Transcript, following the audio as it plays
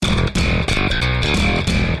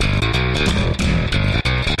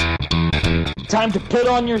time to put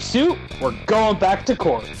on your suit? We're going back to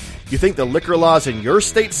court. You think the liquor laws in your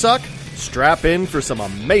state suck? Strap in for some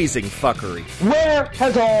amazing fuckery. Where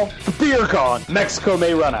has all the beer gone? Mexico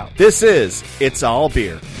may run out. This is It's All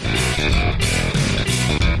Beer.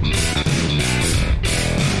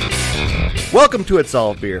 Welcome to It's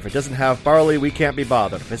All Beer. If it doesn't have barley, we can't be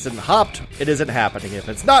bothered. If it isn't hopped, it isn't happening. If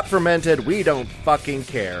it's not fermented, we don't fucking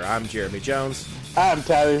care. I'm Jeremy Jones. I'm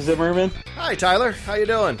Tyler Zimmerman. Hi, Tyler. How you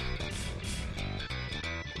doing?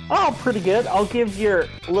 Oh, pretty good. I'll give your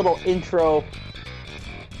little intro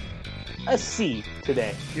a C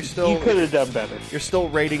today. You could have done better. You're still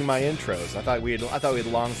rating my intros. I thought we had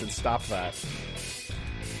long since stopped that.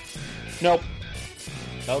 Nope.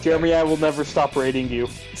 Okay. Jeremy, I will never stop rating you.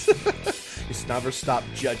 You never stop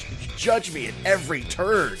judge me at every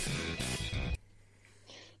turn.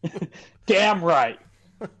 Damn right.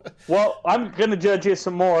 Well, I'm gonna judge you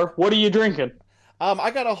some more. What are you drinking?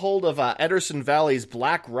 I got a hold of Ederson Valley's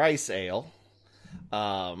Black Rice Ale,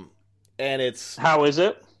 and it's how is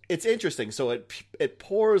it? It's interesting. So it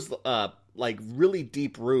pours like really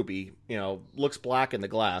deep ruby. You know, looks black in the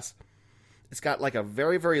glass. It's got like a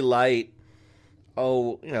very very light,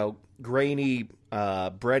 grainy,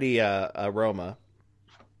 bready aroma,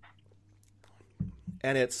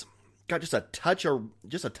 and it's got just a touch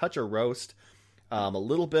of roast, a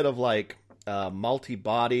little bit of like malty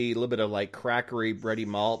body, a little bit of like crackery bready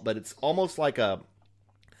malt, but it's almost like a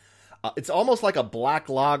black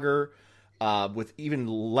lager with even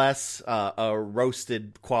less a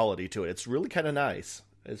roasted quality to it. It's really kind of nice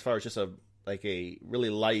as far as just a really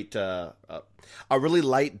light dark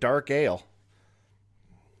ale.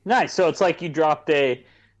 Nice. So it's like you dropped a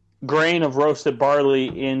grain of roasted barley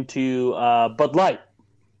into Bud Light.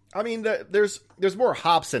 I mean, there's more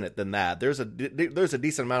hops in it than that. There's a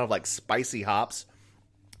decent amount of like spicy hops,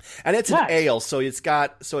 and it's an ale, so it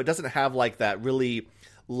doesn't have like that really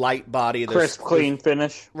light body, crisp, clean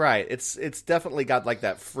finish. Right. It's definitely got like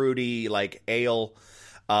that fruity like ale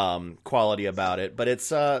quality about it, but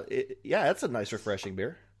it's it's a nice refreshing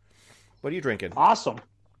beer. What are you drinking? Awesome.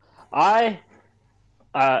 I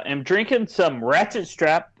am drinking some Ratchet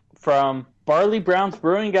Strap from Barley Browns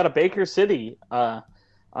Brewing out of Baker City.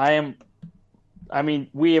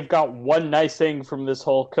 We have got one nice thing from this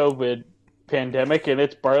whole COVID pandemic, and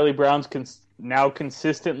it's Barley Browns now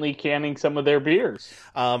consistently canning some of their beers.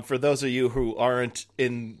 For those of you who aren't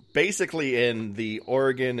basically in the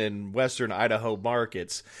Oregon and Western Idaho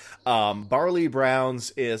markets, Barley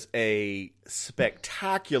Browns is a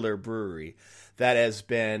spectacular brewery that has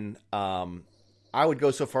been, I would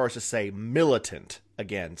go so far as to say, militant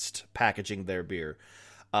against packaging their beer.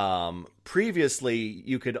 Previously,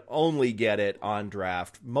 you could only get it on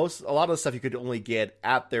draft. A lot of the stuff you could only get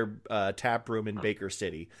at their tap room in Baker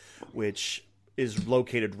City, which is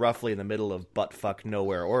located roughly in the middle of buttfuck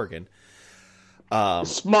nowhere, Oregon.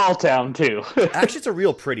 Small town too. Actually, it's a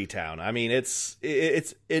real pretty town. I mean, it's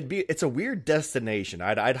a weird destination.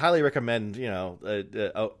 I'd highly recommend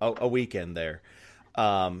a weekend there.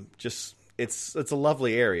 It's a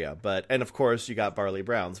lovely area, and of course you got Barley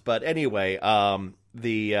Browns. But anyway, it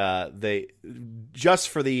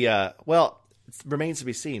remains to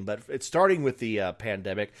be seen. But it's starting with the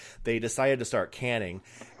pandemic. They decided to start canning,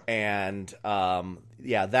 and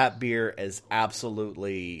that beer is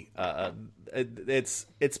absolutely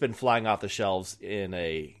it's been flying off the shelves in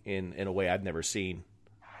a way I've never seen.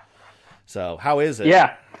 So how is it?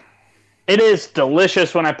 Yeah. It is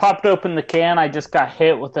delicious. When I popped open the can, I just got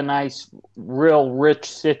hit with a nice, real rich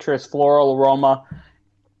citrus floral aroma.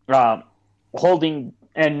 Holding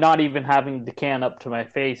and not even having the can up to my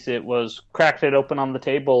face, cracked it open on the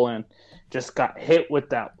table and just got hit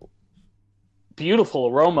with that beautiful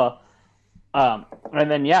aroma. And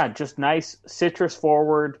then, just nice citrus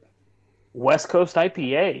forward West Coast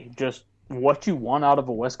IPA. Just what you want out of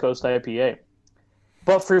a West Coast IPA.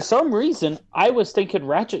 But for some reason, I was thinking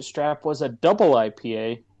Ratchet Strap was a double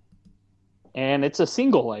IPA, and it's a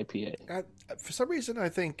single IPA. For some reason, I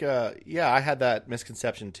think, I had that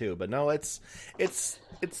misconception too. But no, it's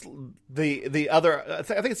the other. I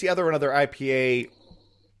think it's the another IPA,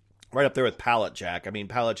 right up there with Pallet Jack. I mean,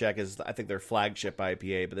 Pallet Jack is, I think, their flagship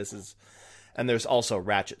IPA. But this is, and there's also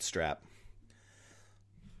Ratchet Strap.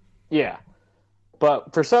 Yeah,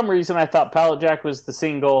 but for some reason, I thought Pallet Jack was the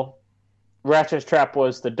single. Ratchet Strap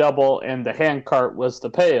was the double, and the handcart was the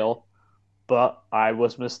pale, but I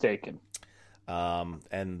was mistaken.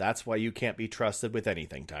 And that's why you can't be trusted with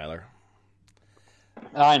anything, Tyler.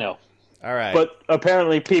 I know. All right. But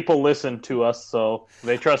apparently people listen to us, so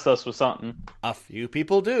they trust us with something. A few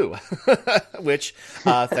people do. Which,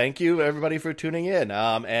 thank you, everybody, for tuning in.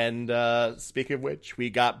 And speaking of which,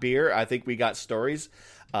 we got beer. I think we got stories.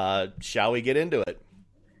 Shall we get into it?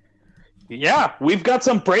 Yeah, we've got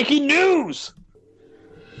some breaking news!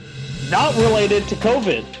 Not related to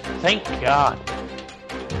COVID. Thank God.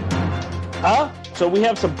 So we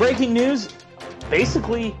have some breaking news,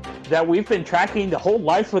 basically, that we've been tracking the whole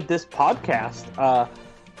life of this podcast.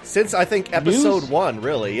 Since, I think, episode 1,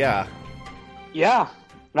 really, yeah. Yeah.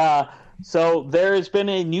 So there has been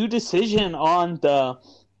a new decision on the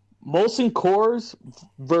Molson Coors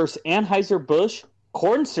versus Anheuser-Busch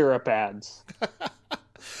corn syrup ads.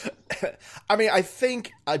 I mean, I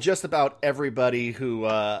think just about everybody who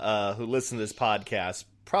listens to this podcast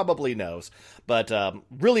probably knows. But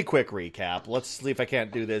really quick recap. Let's see if I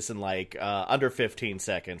can't do this in like under 15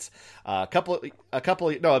 seconds. There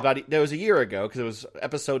was a year ago, because it was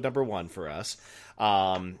episode number 1 for us,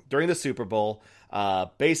 during the Super Bowl.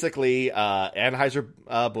 Basically,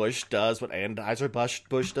 Anheuser-Busch does what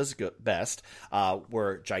Anheuser-Busch does best.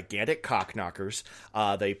 Were gigantic cock knockers.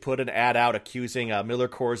 They put an ad out accusing Miller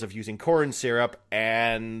Coors of using corn syrup,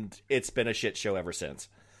 and it's been a shit show ever since.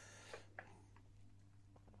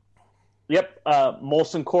 Yep.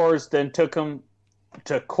 Molson Coors then took them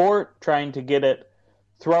to court, trying to get it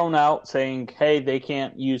thrown out, saying, hey, they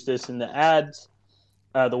can't use this in the ads.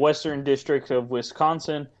 The Western District of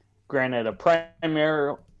Wisconsin granted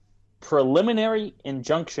a preliminary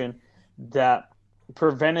injunction that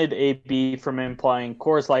prevented AB from implying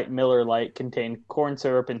Coors Light, Miller Lite contained corn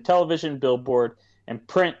syrup in television, billboard, and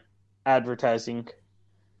print advertising.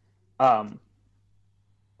 And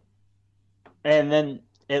then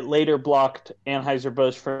it later blocked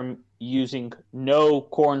Anheuser-Busch from using no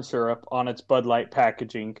corn syrup on its Bud Light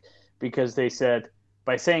packaging, because they said,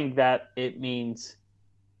 by saying that, it means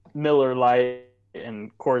Miller Lite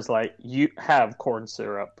and Coors Light, you have corn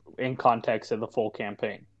syrup in context of the full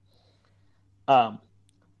campaign.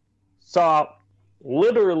 Saw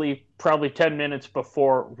literally probably 10 minutes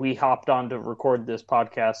before we hopped on to record this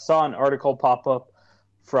podcast, saw an article pop up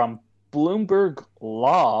from Bloomberg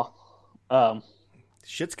Law.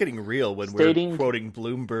 Shit's getting real when we're quoting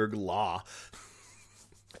Bloomberg Law.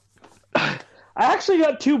 I actually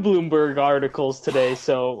got 2 Bloomberg articles today,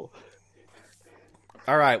 so...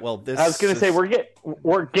 All right, well, I was going to say,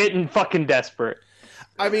 we're getting fucking desperate.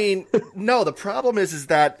 I mean, no, the problem is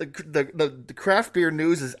that the craft beer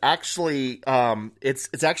news is actually,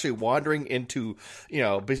 it's actually wandering into,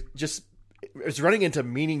 it's running into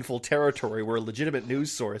meaningful territory where legitimate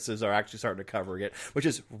news sources are actually starting to cover it, which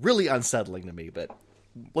is really unsettling to me, but...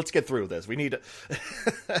 Let's get through this. We need to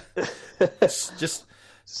just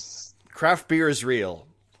craft beer is real.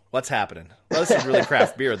 What's happening? Well, this is really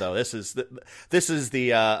craft beer, though. This is the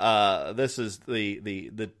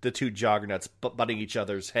two juggernauts butting each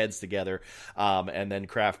other's heads together, and then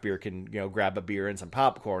craft beer can grab a beer and some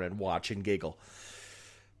popcorn and watch and giggle.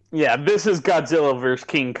 Yeah, this is Godzilla versus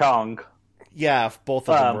King Kong. Yeah, if both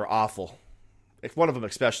of them were awful. If one of them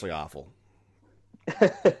especially awful.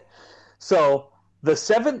 So. The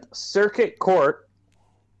 7th Circuit Court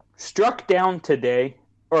struck down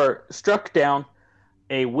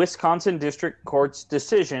a Wisconsin District Court's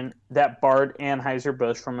decision that barred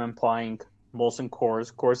Anheuser-Busch from implying Molson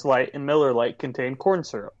Coors, Coors Light, and Miller Lite contain corn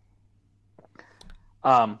syrup.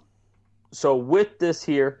 So with this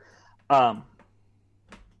here, the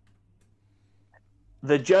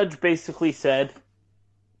judge basically said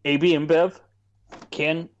AB InBev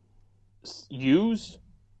can use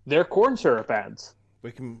their corn syrup ads.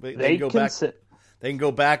 They can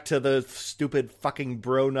go back to the stupid fucking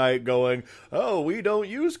bro night going, oh, we don't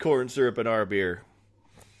use corn syrup in our beer.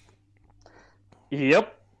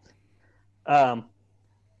 Yep.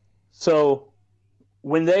 So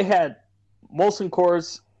when they had Molson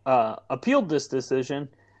Coors appealed this decision,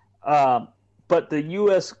 but the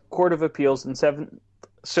U.S. Court of Appeals in 7th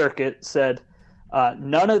Circuit said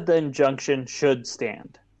none of the injunction should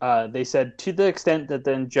stand. They said, to the extent that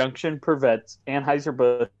the injunction prevents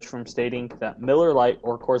Anheuser-Busch from stating that Miller Lite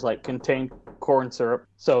or Coors Light contain corn syrup.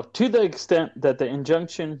 So, to the extent that the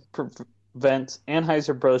injunction prevents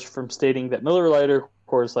Anheuser-Busch from stating that Miller Lite or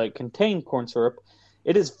Coors Light contain corn syrup,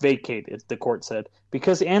 it is vacated, the court said,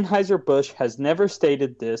 because Anheuser-Busch has never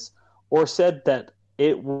stated this or said that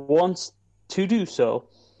it wants to do so.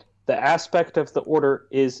 The aspect of the order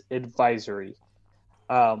is advisory.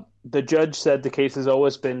 The judge said the case has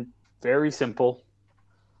always been very simple.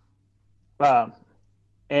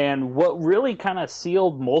 And what really kind of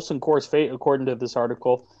sealed Molson Coors' fate, according to this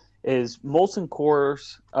article, is Molson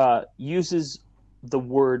Coors uses the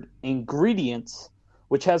word ingredients,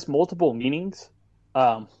 which has multiple meanings.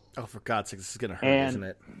 Oh, for God's sake, this is going to hurt, isn't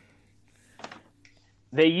it?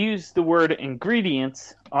 They use the word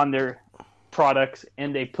ingredients on their products,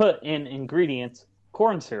 and they put in ingredients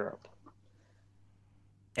corn syrup.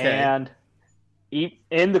 Okay. And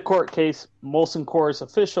in the court case, Molson Coors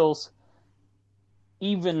officials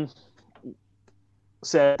even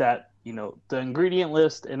said that, the ingredient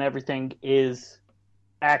list and everything is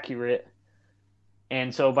accurate.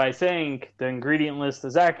 And so by saying the ingredient list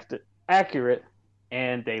is accurate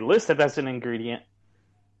and they list it as an ingredient,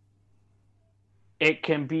 it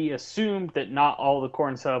can be assumed that not all the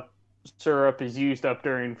corn syrup is used up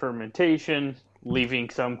during fermentation, leaving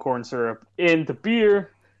some corn syrup in the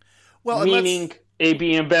beer, meaning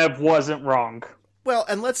AB InBev wasn't wrong. Well,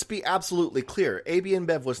 and let's be absolutely clear. AB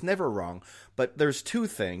InBev was never wrong, but there's two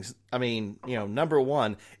things. I mean, number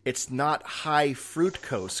one, it's not high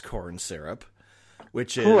fructose corn syrup,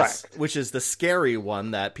 which is the scary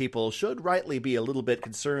one that people should rightly be a little bit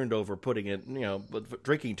concerned over putting it,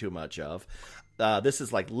 drinking too much of. This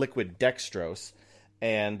is like liquid dextrose,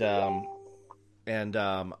 and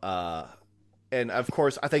of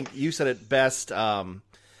course, I think you said it best in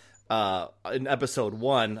episode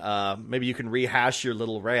 1. Maybe you can rehash your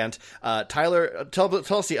little rant. Tyler, tell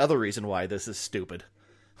us the other reason why this is stupid.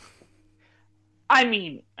 I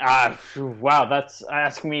mean, wow, that's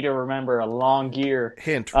asking me to remember a long year.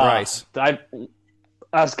 Hint, rice. I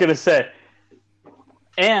was going to say,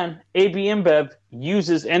 and AB InBev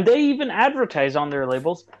uses, and they even advertise on their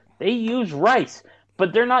labels, they use rice,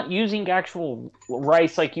 but they're not using actual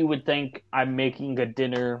rice like you would think I'm making a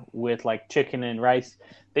dinner with like chicken and rice.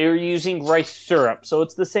 They are using rice syrup, so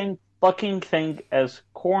it's the same fucking thing as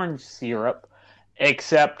corn syrup,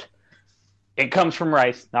 except it comes from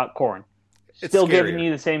rice, not corn. Still giving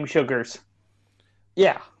you the same sugars.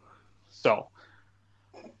 Yeah. So,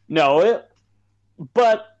 no,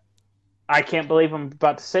 but I can't believe I'm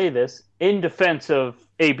about to say this. In defense of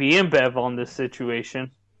AB InBev on this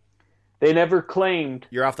situation, they never claimed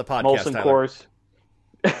you're off the podcast, Molson Coors.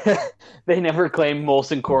 They never claimed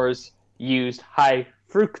Molson Coors used high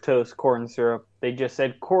fructose corn syrup. They just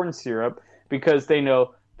said corn syrup because they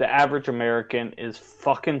know the average American is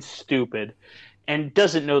fucking stupid and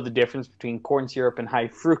doesn't know the difference between corn syrup and high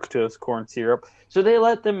fructose corn syrup. So they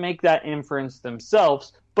let them make that inference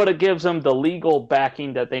themselves, but it gives them the legal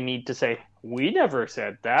backing that they need to say, we never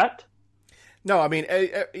said that. No, I mean,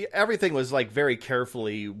 everything was like very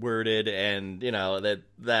carefully worded, and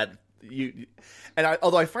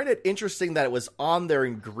although I find it interesting that it was on their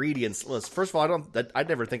ingredients list. First of all, I don't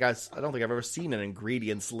think I've ever seen an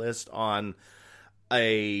ingredients list on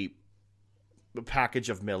a package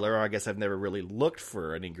of Miller. Or I guess I've never really looked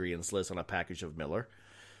for an ingredients list on a package of Miller.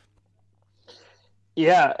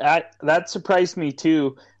 Yeah, that surprised me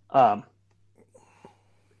too.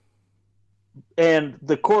 And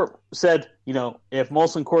the court said, if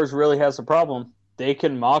Molson Coors really has a problem, they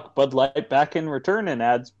can mock Bud Light back in return in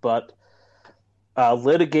ads, but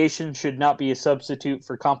litigation should not be a substitute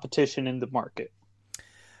for competition in the market.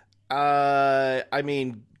 I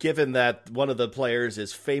mean, given that one of the players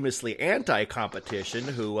is famously anti-competition,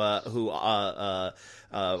 who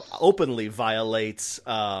openly violates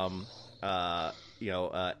aid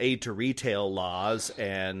to retail laws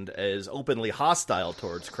and is openly hostile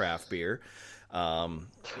towards craft beer.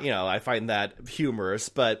 I find that humorous,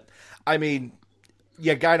 but I mean,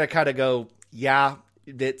 you gotta kind of go,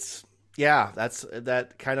 that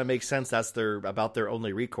kind of makes sense. That's about their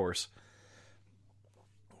only recourse.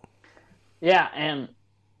 Yeah, and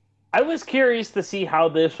I was curious to see how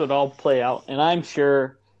this would all play out, and I'm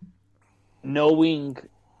sure, knowing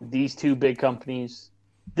these two big companies,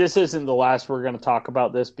 this isn't the last we're going to talk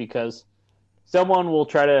about this, because someone will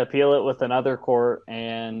try to appeal it with another court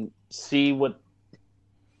and see what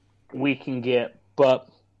we can get. But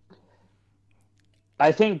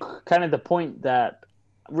I think kind of the point that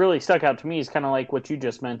really stuck out to me is kind of like what you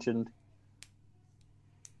just mentioned.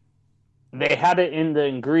 They had it in the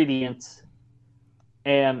ingredients,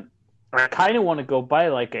 and I kind of want to go buy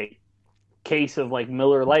like a case of like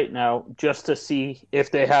Miller Lite now just to see if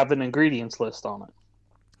they have an ingredients list on it.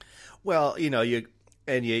 Well, you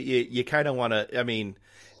kind of want to. I mean,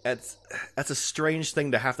 that's a strange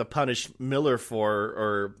thing to have to punish Miller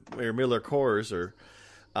for, or Miller Coors, or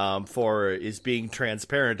for is being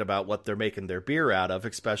transparent about what they're making their beer out of,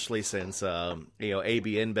 especially since AB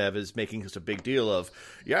InBev is making such a big deal of,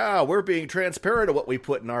 we're being transparent of what we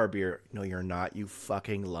put in our beer. No, you're not, you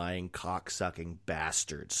fucking lying cock-sucking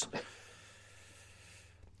bastards.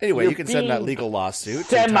 Anyway, you can send that legal lawsuit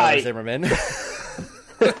to Tyler Zimmerman.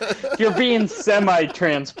 You're being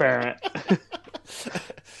semi-transparent.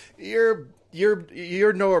 You're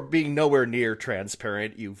being nowhere near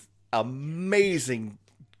transparent. You've amazing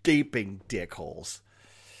gaping dick holes.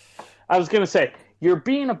 I was gonna say you're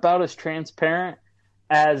being about as transparent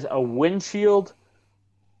as a windshield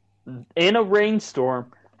in a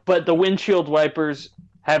rainstorm, but the windshield wipers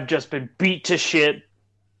have just been beat to shit,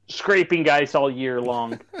 scraping guys all year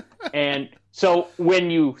long. And so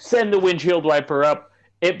when you send the windshield wiper up,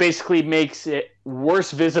 it basically makes it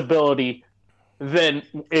worse visibility than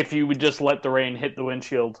if you would just let the rain hit the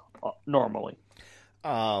windshield normally.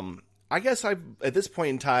 I guess at this point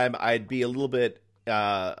in time, I'd be a little bit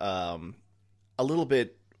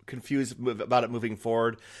confused about it moving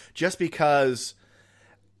forward, just because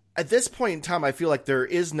at this point in time, I feel like there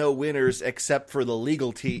is no winners except for the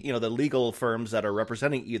the legal firms that are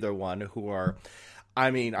representing either one, who are,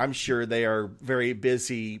 I mean, I'm sure they are very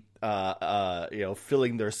busy,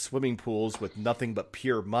 filling their swimming pools with nothing but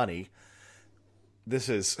pure money. This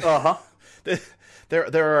is, there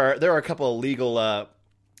are a couple of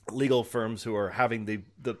legal firms who are having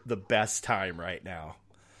the best time right now.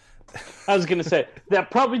 I was going to say,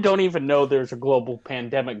 that probably don't even know there's a global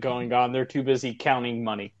pandemic going on. They're too busy counting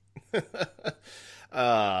money.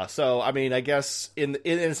 So, I mean, I guess in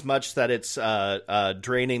as much that it's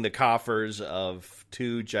draining the coffers of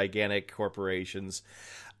two gigantic corporations,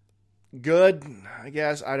 good, I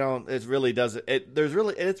guess. It really doesn't.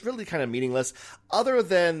 It's really kind of meaningless, other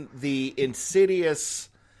than the insidious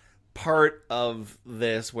part of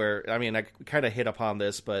this where, I mean, I kind of hit upon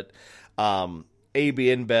this, but AB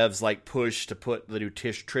InBev's like push to put the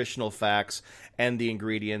nutritional facts and the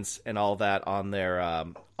ingredients and all that on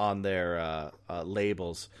their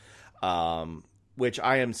labels, which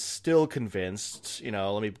I am still convinced,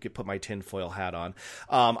 let me put my tinfoil hat on.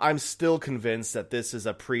 I'm still convinced that this is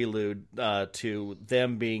a prelude to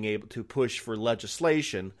them being able to push for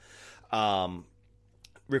legislation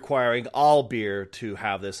requiring all beer to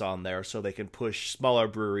have this on there, so they can push smaller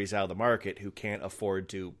breweries out of the market who can't afford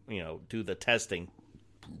to, do the testing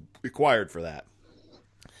required for that.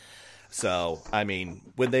 So, I mean,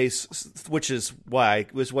 when which is why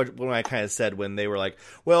when I kind of said when they were like,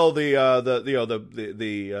 well, the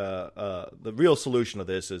real solution to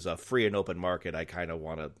this is a free and open market, I kind of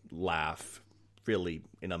want to laugh, really,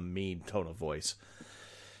 in a mean tone of voice.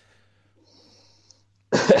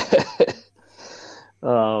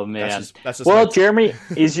 Oh man! That's just well, Jeremy,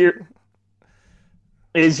 is your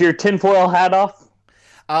tinfoil hat off?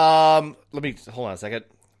 Let me hold on a second.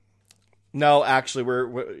 No, actually,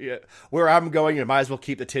 where I'm going, I might as well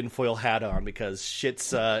keep the tinfoil hat on because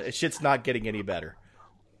shit's not getting any better.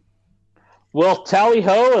 Well, tally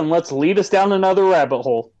ho, and let's lead us down another rabbit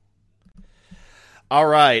hole. All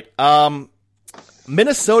right,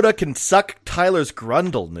 Minnesota can suck Tyler's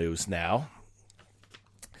Grundle news now.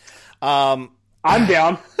 I'm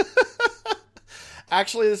down.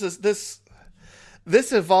 Actually, this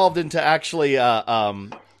evolved into actually a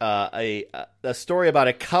story about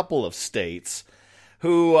a couple of states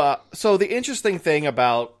who. So the interesting thing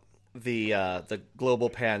about the global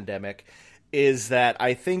pandemic is that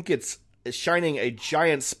I think it's shining a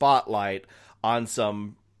giant spotlight on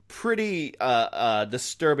some pretty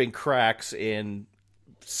disturbing cracks in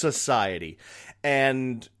society.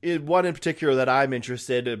 And one in particular that I'm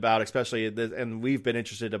interested about, especially, and we've been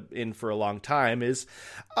interested in for a long time, is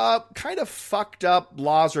kind of fucked up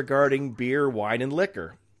laws regarding beer, wine, and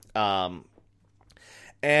liquor. And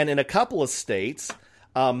in a couple of states,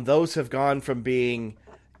 those have gone from being,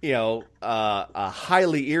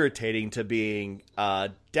 highly irritating to being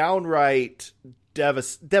downright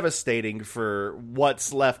devastating for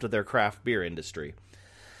what's left of their craft beer industry.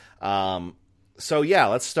 So yeah,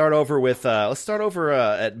 let's start over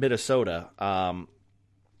at Minnesota.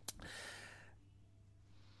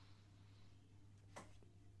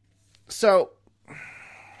 So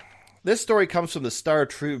this story comes from the Star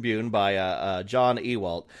Tribune by John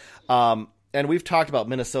Ewalt, and we've talked about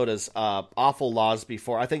Minnesota's awful laws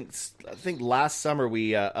before. I think last summer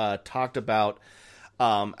we talked about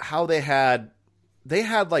how they had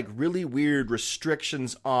like really weird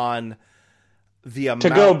restrictions on the amount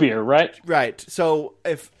to-go beer, right? Right. So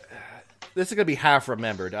if this is going to be half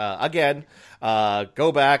remembered, again,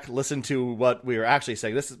 go back, listen to what we were actually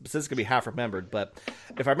saying. This is going to be half remembered, but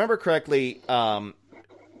if I remember correctly,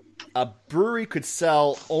 a brewery could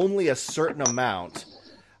sell only a certain amount,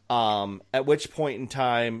 at which point in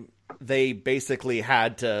time they basically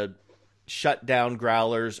had to shut down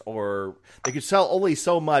growlers, or they could sell only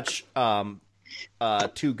so much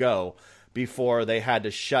to go before they had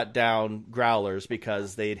to shut down growlers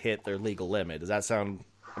because they'd hit their legal limit. Does that sound,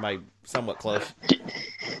 am I somewhat close?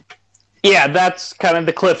 Yeah, that's kind of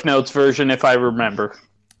the Cliff Notes version, if I remember.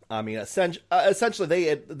 I mean,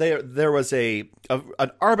 essentially, there was an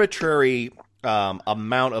arbitrary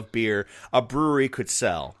amount of beer a brewery could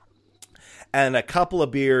sell, and a couple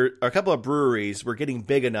of breweries were getting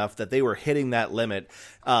big enough that they were hitting that limit,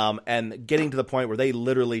 and getting to the point where they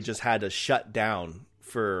literally just had to shut down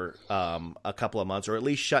for a couple of months, or at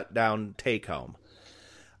least shut down take home.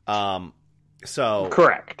 So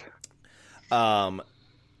correct.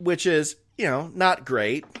 Which is, not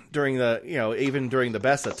great during the, even during the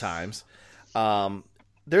best of times.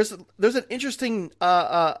 There's an interesting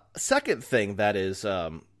second thing that is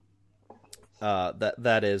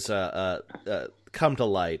that is come to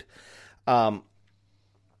light, and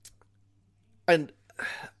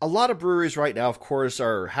a lot of breweries right now, of course,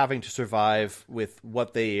 are having to survive with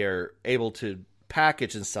what they are able to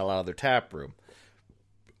package and sell out of their tap room.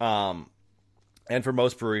 And for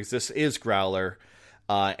most breweries, this is growler.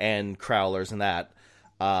 And crowlers and that.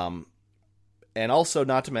 And also,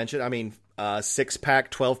 not to mention,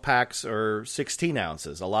 6-pack, 12-packs, or 16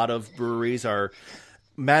 ounces. A lot of breweries are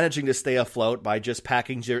managing to stay afloat by just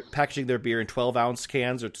packaging their beer in 12-ounce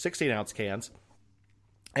cans or 16-ounce cans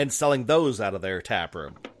and selling those out of their tap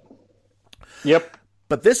room. Yep.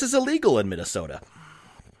 But this is illegal in Minnesota.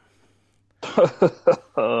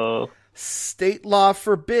 State law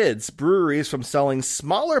forbids breweries from selling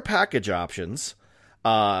smaller package options,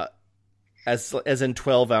 as in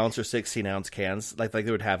 12-ounce or 16-ounce cans, like they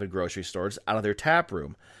would have in grocery stores, out of their tap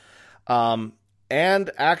room. And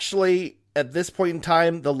actually, at this point in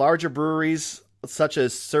time, the larger breweries, such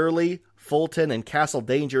as Surly, Fulton, and Castle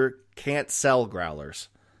Danger, can't sell growlers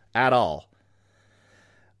at all.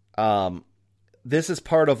 This is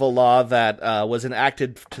part of a law that was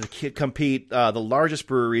enacted to compete the largest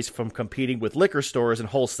breweries from competing with liquor stores and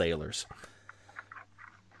wholesalers.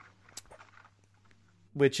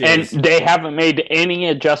 And they haven't made any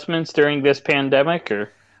adjustments during this pandemic,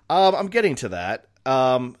 or? I'm getting to that.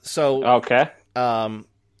 Okay.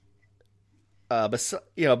 But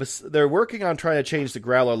they're working on trying to change the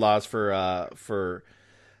growler laws for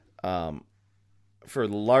the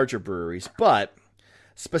larger breweries. But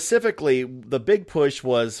specifically, the big push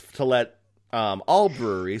was to let all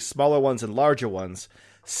breweries, smaller ones and larger ones,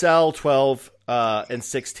 sell 12 and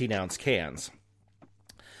 16 ounce cans.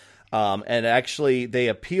 And actually, they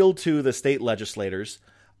appealed to the state legislators.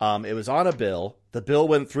 It was on a bill. The bill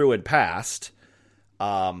went through and passed.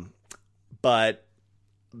 But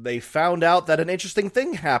they found out that an interesting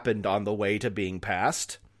thing happened on the way to being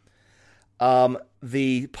passed.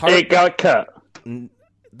 It got cut.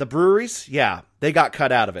 The breweries, yeah, they got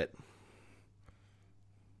cut out of it.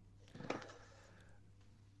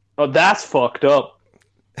 Oh, that's fucked up.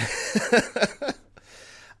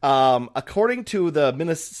 According to the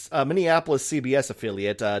Minneapolis CBS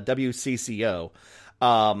affiliate, WCCO,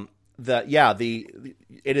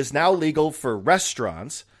 it is now legal for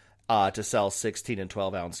restaurants to sell 16 and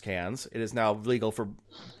 12 ounce cans. It is now legal for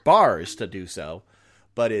bars to do so,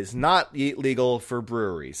 but it is not legal for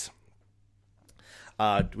breweries.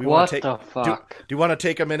 Do you want to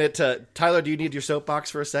take a minute to Tyler? Do you need your soapbox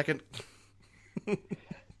for a second?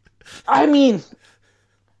 I mean,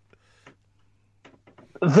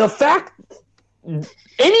 the fact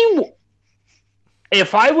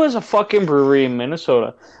if I was a fucking brewery in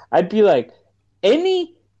Minnesota, I'd be like,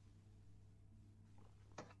 any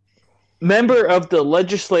member of the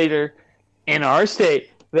legislature in our state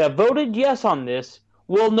that voted yes on this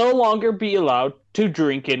will no longer be allowed to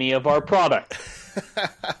drink any of our product.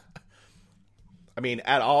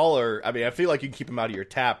 At all, or I feel like you can keep them out of your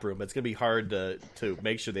tap room. It's gonna be hard to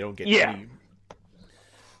make sure they don't get any.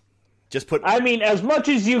 Just put. As much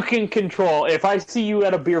as you can control. If I see you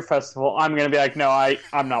at a beer festival, I'm gonna be like, no,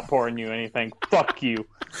 I'm not pouring you anything. Fuck you.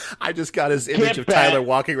 I just got his image of Tyler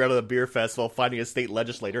walking around at a beer festival, finding a state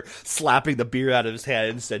legislator, slapping the beer out of his hand,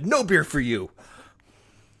 and said, "No beer for you."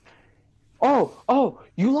 Oh,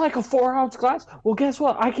 you like a 4-ounce glass? Well, guess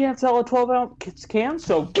what? I can't sell a 12-ounce can,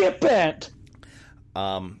 so get bent.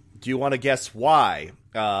 Do you want to guess why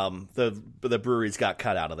the breweries got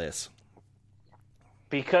cut out of this?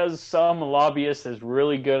 Because some lobbyist is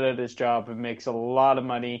really good at his job and makes a lot of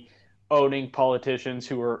money owning politicians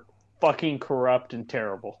who are fucking corrupt and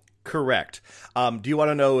terrible. Correct. Do you want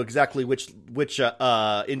to know exactly which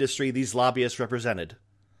industry these lobbyists represented?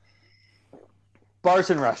 Bars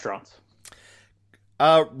and restaurants.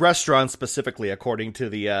 Restaurants specifically, according to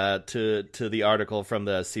the to the article from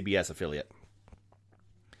the CBS affiliate.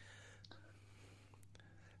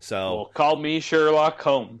 So, well, call me Sherlock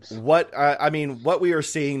Holmes. What we are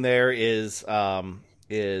seeing there is kind of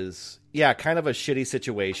a shitty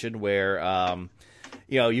situation where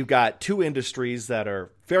you've got two industries that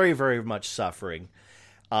are very, very much suffering.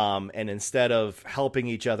 And instead of helping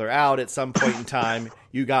each other out at some point in time,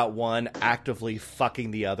 you got one actively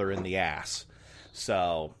fucking the other in the ass.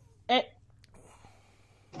 So, and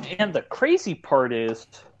the crazy part is,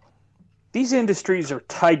 these industries are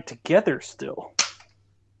tied together still.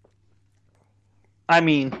 I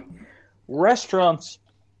mean, restaurants,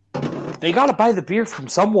 they got to buy the beer from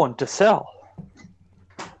someone to sell.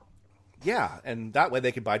 Yeah, and that way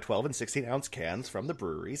they could buy 12 and 16 ounce cans from the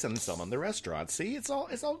breweries and sell them in the restaurants. See, it's all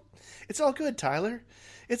good, Tyler.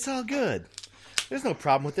 It's all good. There's no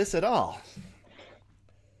problem with this at all.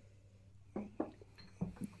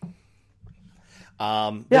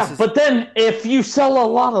 But then if you sell a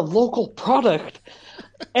lot of local product,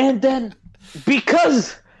 and then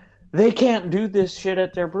because they can't do this shit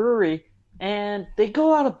at their brewery, and they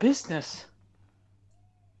go out of business,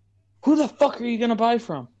 who the fuck are you gonna buy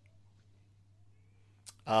from?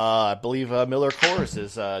 I believe Miller Coors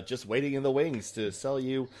is just waiting in the wings to sell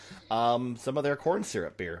you some of their corn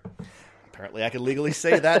syrup beer. Apparently I can legally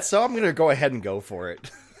say that, so I'm going to go ahead and go for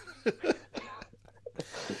it.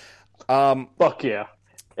 Fuck yeah.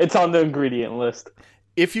 It's on the ingredient list.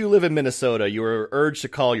 If you live in Minnesota, you are urged to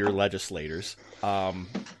call your legislators.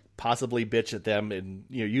 Possibly bitch at them and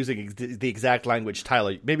using the exact language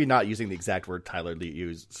Tyler, maybe not using the exact word Tyler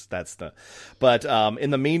used. But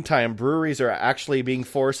in the meantime, breweries are actually being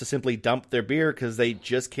forced to simply dump their beer because they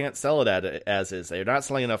just can't sell it as is. They're not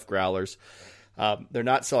selling enough growlers. They're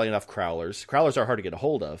not selling enough crowlers. Crowlers are hard to get a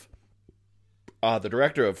hold of. The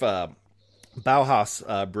director of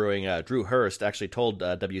Bauhaus Brewing, Drew Hurst, actually told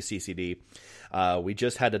WCCD, we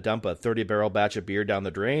just had to dump a 30-barrel batch of beer down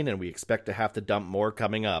the drain, and we expect to have to dump more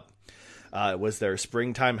coming up. It was their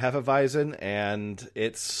springtime Hefeweizen, and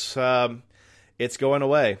it's going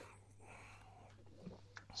away.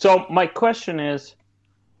 So my question is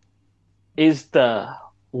the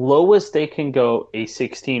lowest they can go a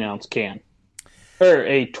 16-ounce can? Or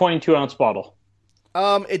a 22-ounce bottle?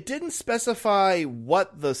 It didn't specify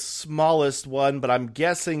what the smallest one, but I'm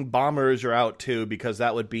guessing bombers are out too, because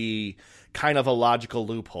that would be kind of a logical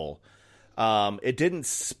loophole. It didn't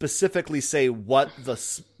specifically say what the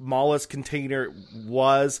smallest container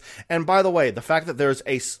was. And by the way, the fact that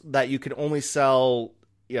that you can only sell,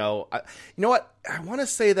 you know what? I want to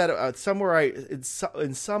say that somewhere in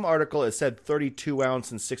some article it said 32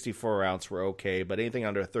 ounce and 64 ounce were okay, but anything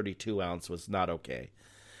under 32 ounce was not okay.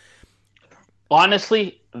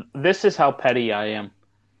 Honestly, this is how petty I am.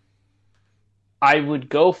 I would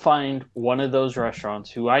go find one of those restaurants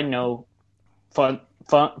who I know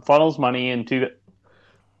funnels money into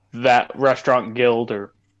that restaurant guild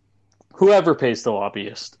or whoever pays the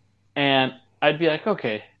lobbyist. And I'd be like,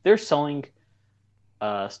 okay, they're selling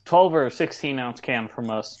a 12 or 16 ounce can from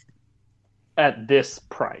us at this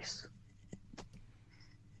price.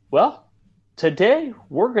 Well, today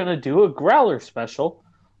we're going to do a growler special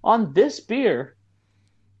on this beer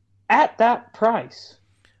at that price.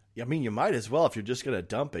 I mean, you might as well, if you're just going to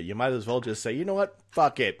dump it, you might as well just say, you know what?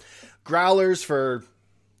 Fuck it. Growlers for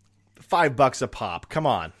 $5 a pop. Come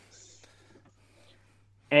on.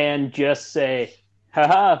 And just say,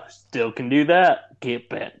 haha, still can do that. Get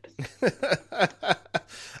bent.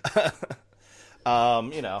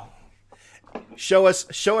 Show us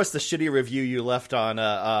the shitty review you left on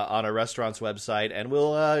a restaurant's website, and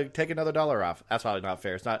we'll take another $1 off. That's probably not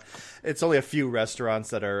fair. It's only a few restaurants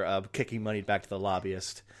that are kicking money back to the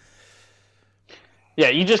lobbyist. Yeah,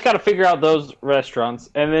 you just got to figure out those restaurants,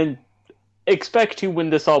 and then expect to, when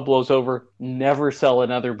this all blows over, never sell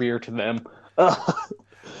another beer to them.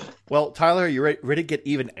 Well, Tyler, are you ready to get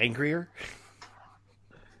even angrier?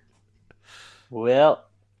 Well,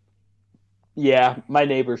 yeah, my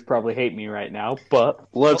neighbors probably hate me right now, but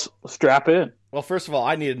let's strap in. Well, first of all,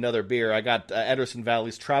 I need another beer. I got Ederson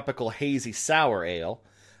Valley's Tropical Hazy Sour Ale.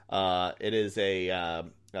 It is a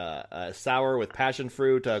sour with passion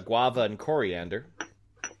fruit, guava, and coriander.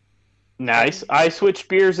 Nice. I switched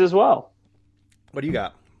beers as well. What do you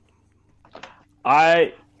got?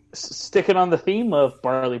 Sticking on the theme of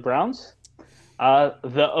Barley Browns,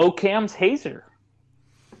 the Occam's Hazer.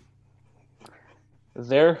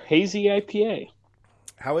 Their hazy IPA.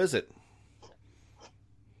 How is it?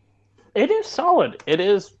 It is solid. It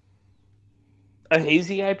is a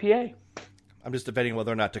hazy IPA. I'm just debating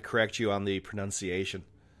whether or not to correct you on the pronunciation.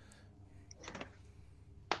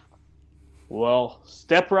 Well,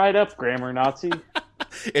 step right up, grammar Nazi.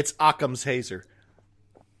 It's Occam's Hazer.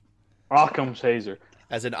 Occam's Hazer.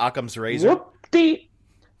 As in Occam's razor?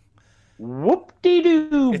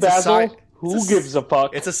 Whoop-de-doo, Basil. Who gives a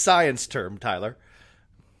fuck? It's a science term, Tyler.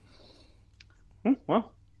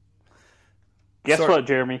 Well, Guess what,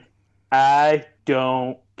 Jeremy? I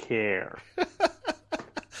don't care.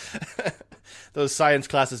 Those science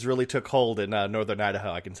classes really took hold in northern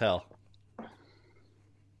Idaho, I can tell.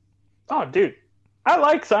 Oh, dude. I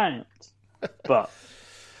like science. But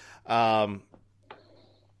oh,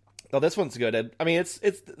 this one's good. I mean, it's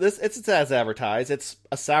as advertised. It's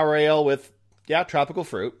a sour ale with tropical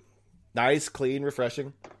fruit. Nice, clean,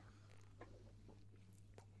 refreshing.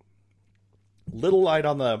 Little light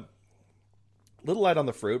on the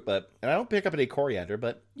fruit, and I don't pick up any coriander,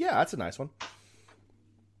 but yeah, that's a nice one.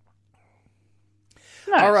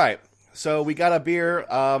 Nice. All right, so we got a beer.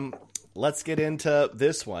 Let's get into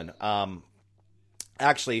this one.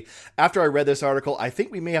 Actually, after I read this article, I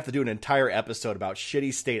think we may have to do an entire episode about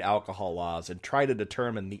shitty state alcohol laws and try to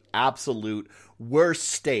determine the absolute worst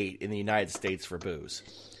state in the United States for booze.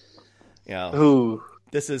 You know, ooh,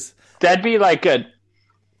 that'd be like a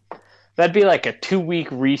 2-week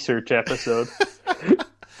research episode.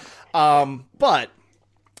 But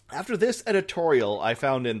after this editorial I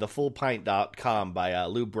found in thefullpint.com by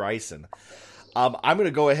Lou Bryson, I'm going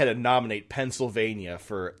to go ahead and nominate Pennsylvania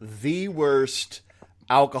for the worst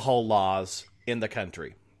alcohol laws in the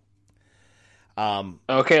country.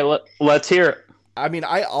 Okay, let's hear it. I mean,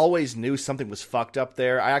 I always knew something was fucked up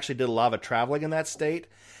there. I actually did a lot of traveling in that state.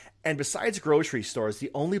 And besides grocery stores,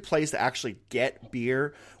 the only place to actually get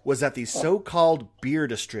beer was at these so-called beer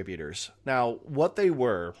distributors. Now, what they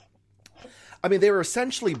were, I mean, they were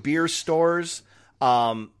essentially beer stores.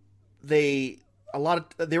 They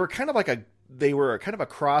were kind of a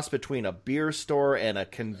cross between a beer store and a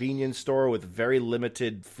convenience store with very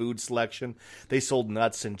limited food selection. They sold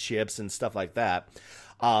nuts and chips and stuff like that.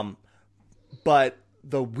 But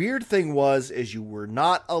the weird thing is you were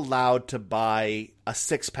not allowed to buy a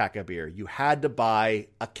 6-pack of beer. You had to buy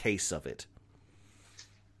a case of it.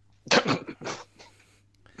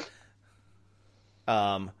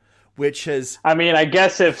 Which has... I mean, I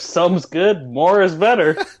guess if some's good, more is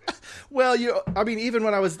better. Well, even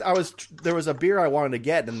when I was there was a beer I wanted to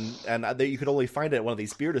get, and that you could only find it at one of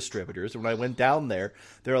these beer distributors. And when I went down there,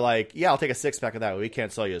 they were like, "Yeah, I'll take a 6-pack of that. We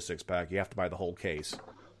can't sell you a 6-pack. You have to buy the whole case."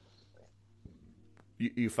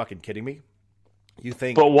 You fucking kidding me? You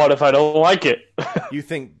think? But what if I don't like it? You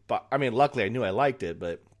think? But I mean, luckily I knew I liked it,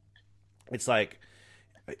 but it's like,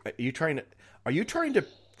 are you trying to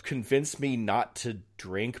convince me not to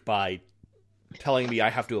drink by telling me I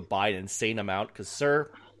have to buy an insane amount? Because, sir,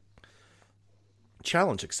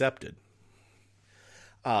 challenge accepted.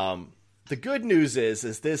 The good news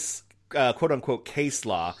is this quote unquote case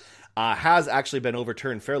law has actually been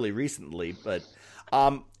overturned fairly recently, but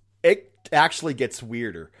it actually gets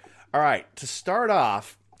weirder. All right, to start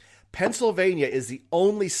off, Pennsylvania is the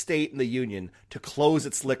only state in the union to close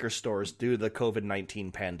its liquor stores due to the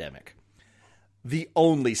COVID-19 pandemic. The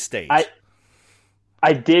only state.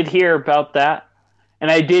 I did hear about that, and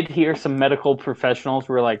I did hear some medical professionals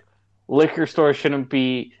were like, liquor stores shouldn't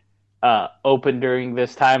be open during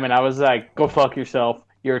this time, and I was like, go fuck yourself.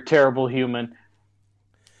 You're a terrible human.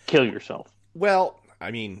 Kill yourself. Well,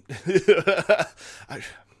 I mean... I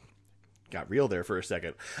got real there for a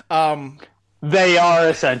second. They are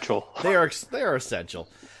essential. They are essential.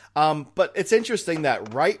 But it's interesting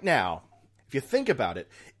that right now, if you think about it,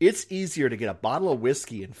 it's easier to get a bottle of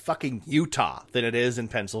whiskey in fucking Utah than it is in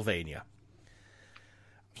Pennsylvania.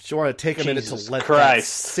 Just want to take a minute to let that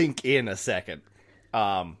sink in a second.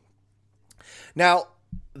 Now,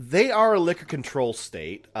 they are a liquor control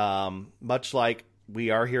state, much like we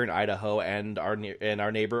are here in Idaho and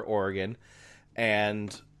our neighbor Oregon,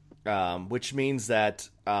 and which means that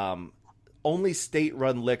only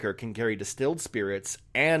state-run liquor can carry distilled spirits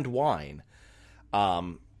and wine.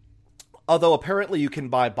 Although apparently you can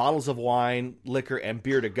buy bottles of wine, liquor, and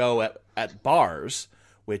beer to go at bars,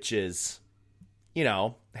 which is,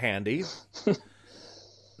 handy.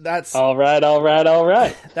 That's all right.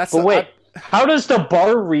 That's how does the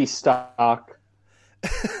bar restock?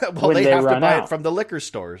 Well, they have to buy it from the liquor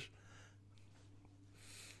stores.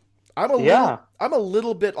 I'm a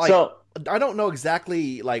little bit like, I don't know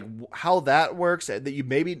exactly like how that works. That you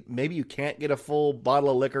maybe you can't get a full bottle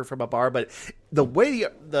of liquor from a bar, but the way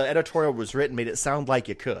the editorial was written made it sound like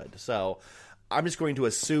you could. So I'm just going to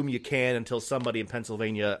assume you can until somebody in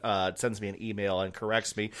Pennsylvania sends me an email and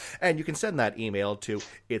corrects me. And you can send that email to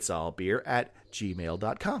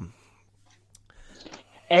itsallbeer@gmail.com.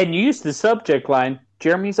 And use the subject line,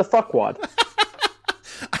 Jeremy's a fuckwad.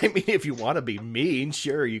 I mean, if you want to be mean,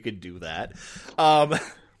 sure, you could do that.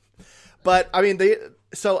 But, I mean,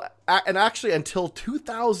 and actually until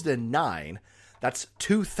 2009, that's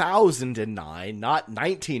 2009, not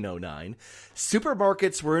 1909,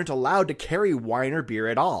 supermarkets weren't allowed to carry wine or beer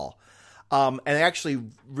at all. And they actually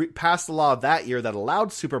passed a law that year that allowed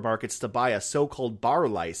supermarkets to buy a so-called bar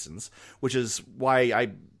license, which is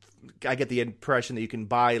why I get the impression that you can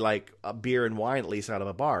buy like a beer and wine at least out of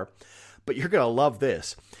a bar. But you're going to love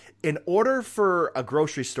this. In order for a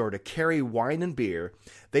grocery store to carry wine and beer,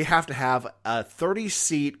 they have to have a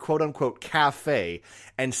 30-seat quote-unquote cafe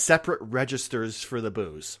and separate registers for the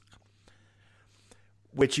booze,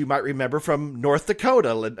 which you might remember from North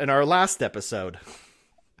Dakota in our last episode.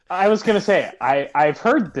 I was going to say, I've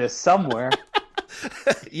heard this somewhere.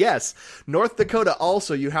 Yes. North Dakota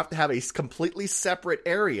also, you have to have a completely separate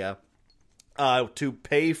area to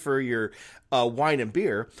pay for your wine and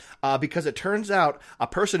beer, because it turns out a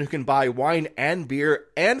person who can buy wine and beer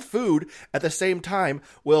and food at the same time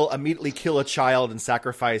will immediately kill a child and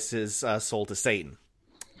sacrifice his soul to Satan.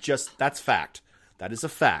 That's fact. That is a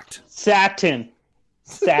fact. Satin.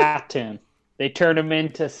 They turn him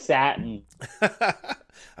into satin.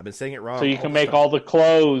 I've been saying it wrong. So you can make all the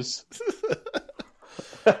clothes.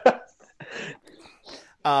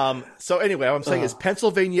 So anyway, what I'm saying is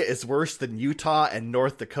Pennsylvania is worse than Utah and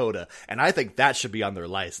North Dakota, and I think that should be on their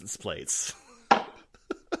license plates.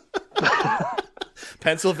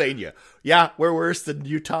 Pennsylvania. Yeah, we're worse than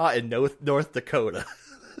Utah and North Dakota.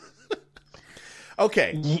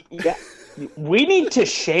 Okay. Yeah. We need to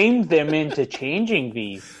shame them into changing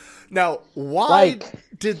these. Now, why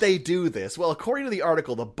did they do this? Well, according to the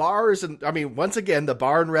article, the bars once again, the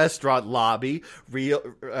bar and restaurant lobby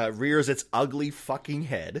rears its ugly fucking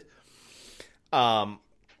head.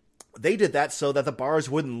 They did that so that the bars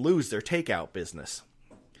wouldn't lose their takeout business.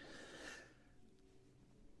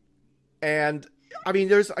 And,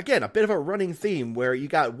 there's, again, a bit of a running theme where you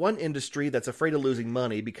got one industry that's afraid of losing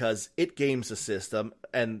money because it games the system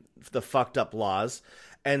and the fucked up laws.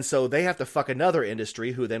 And so they have to fuck another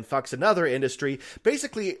industry who then fucks another industry.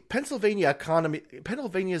 Basically, Pennsylvania's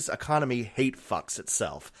economy hate fucks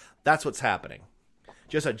itself. That's what's happening.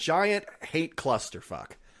 Just a giant hate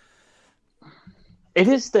clusterfuck. It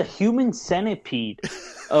is the human centipede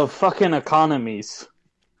of fucking economies.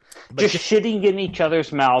 Just shitting in each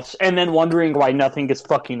other's mouths and then wondering why nothing is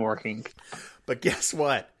fucking working. But guess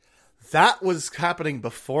what? That was happening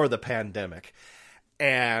before the pandemic.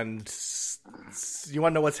 And you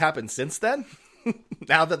want to know what's happened since then?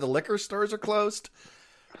 Now that the liquor stores are closed?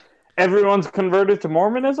 Everyone's converted to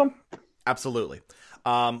Mormonism? Absolutely.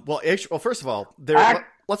 First of all,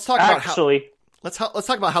 let's talk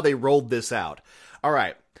about how they rolled this out. All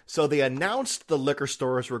right. So they announced the liquor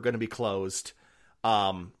stores were going to be closed. They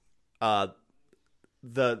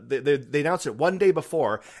announced it one day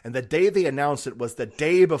before, and the day they announced it was the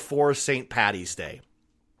day before St. Paddy's Day.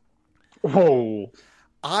 Whoa.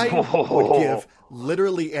 I would give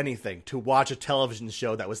literally anything to watch a television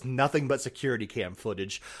show that was nothing but security cam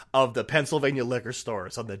footage of the Pennsylvania liquor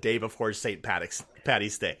stores on the day before St.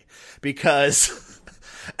 Paddy's Day. Because...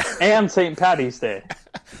 and St. Paddy's Day.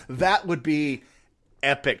 That would be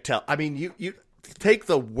epic. You take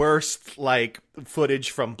the worst,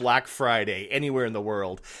 footage from Black Friday anywhere in the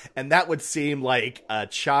world, and that would seem like a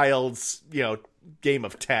child's, game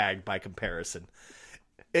of tag by comparison.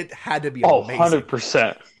 It had to be amazing.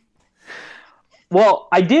 100%. Well,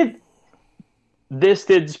 this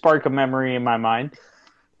did spark a memory in my mind.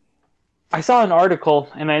 I saw an article,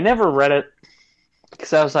 and I never read it,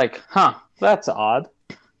 because I was like, that's odd,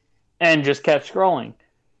 and just kept scrolling.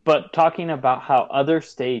 But talking about how other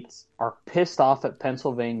states are pissed off at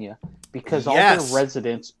Pennsylvania because all their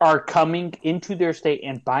residents are coming into their state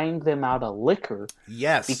and buying them out of liquor.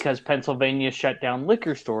 Yes. Because Pennsylvania shut down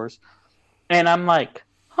liquor stores. And I'm like,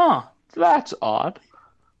 that's odd.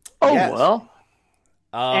 Oh, yes. Well.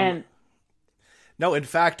 No, in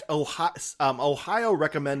fact, Ohio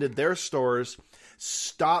recommended their stores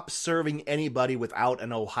stop serving anybody without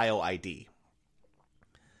an Ohio ID.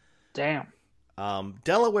 Damn.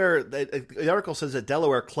 Delaware, the article says that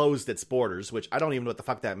Delaware closed its borders, which I don't even know what the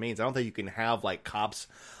fuck that means. I don't think you can have, cops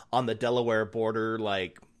on the Delaware border,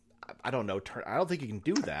 I don't know. I don't think you can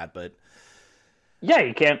do that, but... Yeah,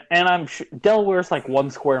 you can. And I'm sure Delaware's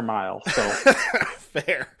 1 square mile, so...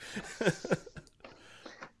 Fair.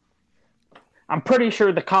 I'm pretty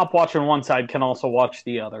sure the cop watching one side can also watch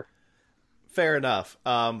the other. Fair enough.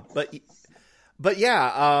 But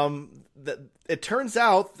yeah, it turns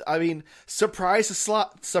out, surprise,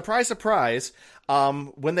 surprise,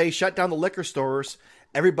 when they shut down the liquor stores,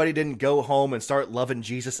 everybody didn't go home and start loving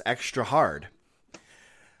Jesus extra hard.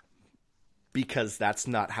 Because that's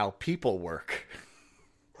not how people work.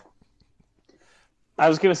 I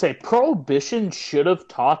was going to say, Prohibition should have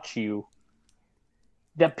taught you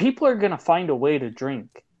that people are going to find a way to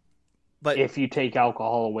drink if you take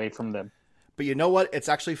alcohol away from them. But you know what? It's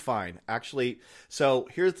actually fine. Actually, so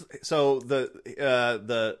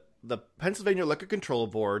the Pennsylvania Liquor Control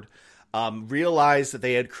Board realized that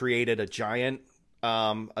they had created a giant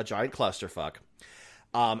clusterfuck.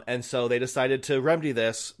 And so they decided to remedy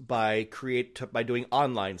this by doing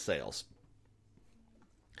online sales.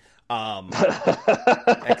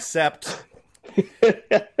 Except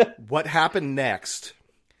what happened next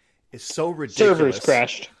is so ridiculous. Servers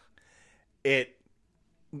crashed.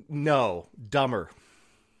 Dumber.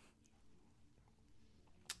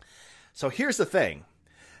 So here's the thing.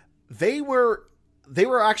 They were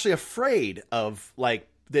actually afraid of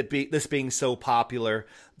this being so popular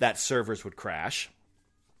that servers would crash.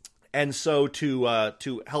 And so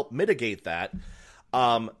to help mitigate that,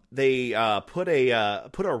 they put a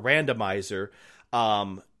randomizer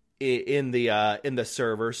in the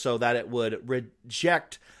server so that it would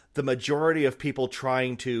reject the majority of people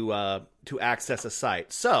trying to access a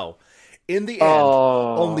site. So, in the end,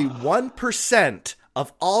 only 1%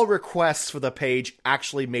 of all requests for the page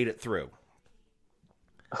actually made it through.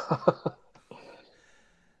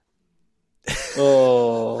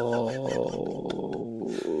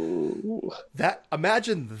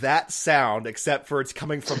 Imagine that sound, except for it's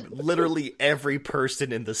coming from literally every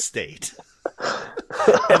person in the state.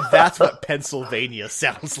 And that's what Pennsylvania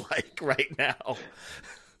sounds like right now.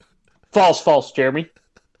 False, Jeremy.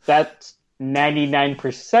 That's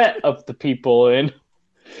 99% of the people in.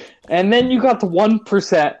 And then you got the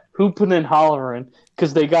 1% hooping and hollering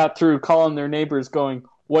because they got through calling their neighbors going,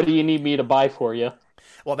 "What do you need me to buy for you?"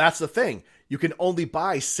 Well, that's the thing. You can only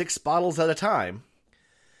buy 6 bottles at a time.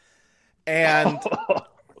 And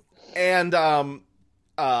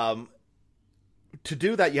to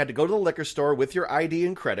do that, you had to go to the liquor store with your ID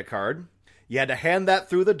and credit card. You had to hand that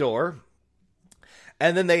through the door.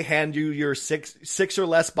 And then they hand you your six or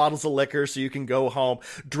less bottles of liquor so you can go home,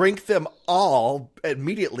 drink them all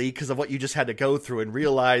immediately because of what you just had to go through, and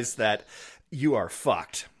realize that you are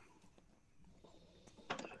fucked.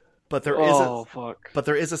 But there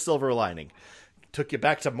is a silver lining. Took you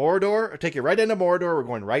back to Mordor, or take you right into Mordor. We're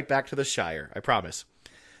going right back to the Shire. I promise.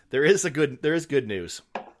 There is good news.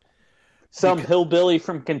 Some hillbilly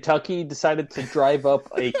from Kentucky decided to drive up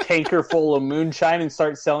a tanker full of moonshine and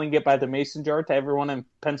start selling it by the mason jar to everyone in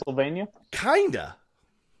Pennsylvania? Kinda.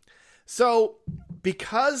 So,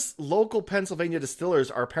 because local Pennsylvania distillers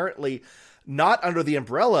are apparently not under the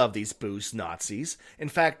umbrella of these booze Nazis, in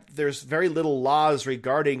fact, there's very little laws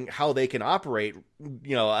regarding how they can operate,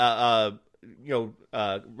 relative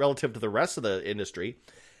to the rest of the industry.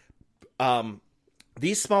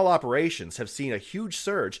 These small operations have seen a huge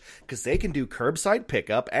surge because they can do curbside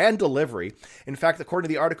pickup and delivery. In fact, according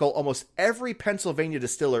to the article, almost every Pennsylvania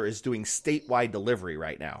distiller is doing statewide delivery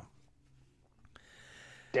right now.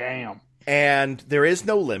 Damn. And there is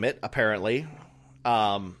no limit, apparently.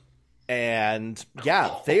 And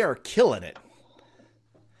yeah, they are killing it.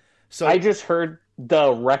 So I just heard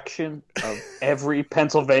the erection of every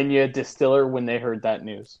Pennsylvania distiller when they heard that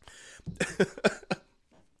news.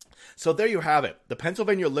 So there you have it. The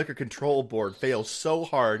Pennsylvania Liquor Control Board failed so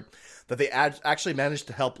hard that they actually managed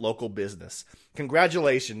to help local business.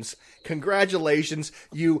 Congratulations. Congratulations,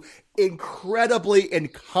 you incredibly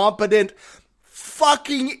incompetent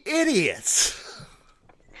fucking idiots.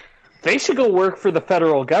 They should go work for the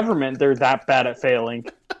federal government. They're that bad at failing.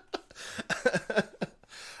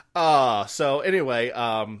 So anyway,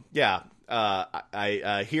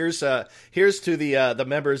 here's to the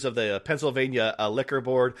members of the Pennsylvania Liquor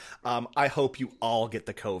Board. I hope you all get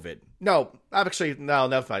the COVID. No, never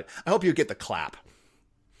mind. I hope you get the clap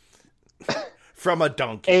from a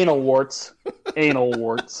donkey. Anal warts. Anal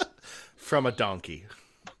warts. From a donkey.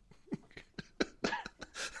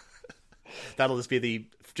 That'll just be the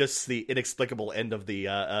inexplicable end of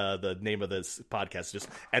the name of this podcast. Just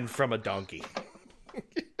and from a donkey.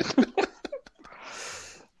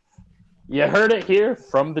 You heard it here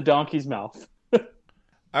from the donkey's mouth. All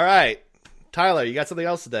right. Tyler, you got something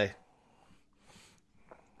else today?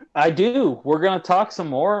 I do. We're going to talk some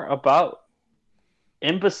more about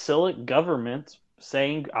imbecilic governments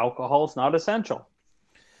saying alcohol is not essential.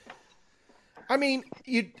 I mean,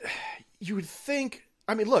 you would think...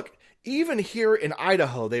 I mean, look, even here in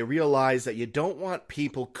Idaho, they realize that you don't want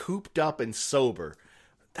people cooped up and sober.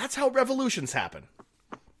 That's how revolutions happen.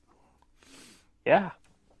 Yeah.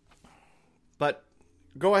 But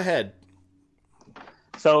go ahead.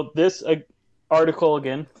 So this article,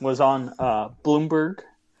 again, was on Bloomberg.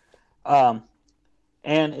 And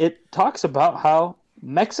it talks about how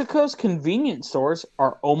Mexico's convenience stores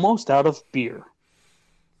are almost out of beer.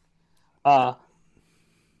 Fomento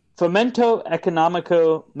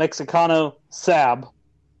Económico Mexicano, SAB,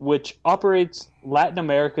 which operates Latin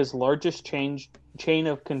America's largest chain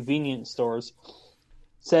of convenience stores,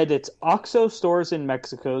 said its OXXO stores in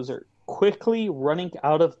Mexico are quickly running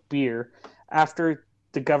out of beer after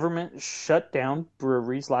the government shut down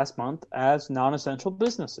breweries last month as non-essential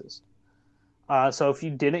businesses. So if you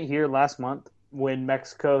didn't hear last month, when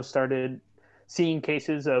Mexico started seeing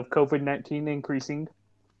cases of COVID-19 increasing,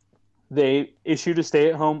 they issued a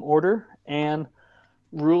stay-at-home order and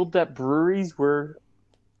ruled that breweries were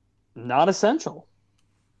not essential.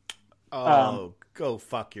 Oh, go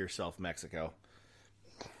fuck yourself, Mexico.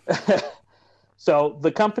 So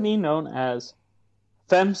the company known as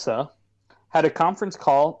FEMSA had a conference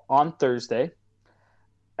call on Thursday,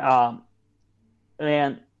 and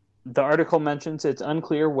the article mentions it's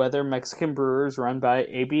unclear whether Mexican brewers run by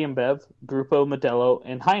AB InBev, Grupo Modelo,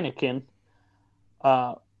 and Heineken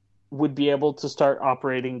would be able to start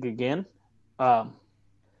operating again.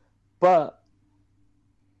 But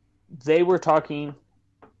they were talking,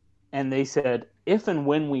 and they said, if and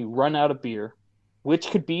when we run out of beer, which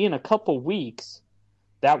could be in a couple weeks,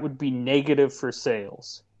 that would be negative for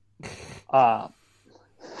sales.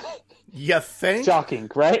 You think? Shocking,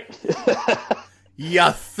 right?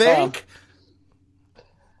 You think?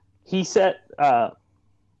 He said,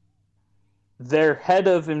 their head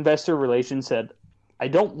of investor relations said, I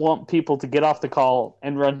don't want people to get off the call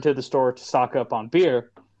and run to the store to stock up on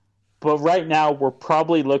beer, but right now we're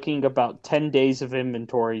probably looking about 10 days of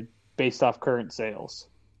inventory based off current sales.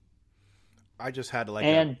 I just had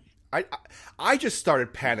to I just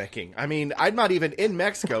started panicking. I mean, I'm not even in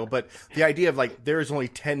Mexico, but the idea of there's only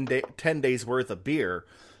 10 days worth of beer,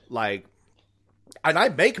 and I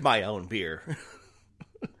make my own beer.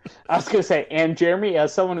 I was going to say, and Jeremy,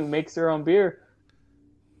 as someone who makes their own beer,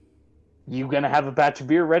 you going to have a batch of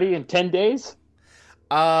beer ready in 10 days?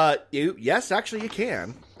 Yes, actually you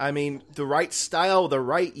can. I mean, the right style, the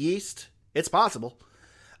right yeast, it's possible.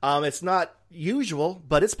 It's not usual,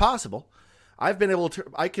 but it's possible. I've been able to.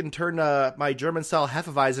 I can turn my German style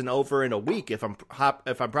Hefeweizen over in a week if I'm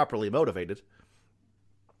properly motivated.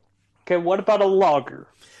 Okay, what about a lager?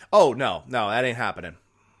 Oh no, that ain't happening.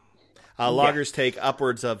 Lagers take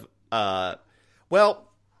upwards of.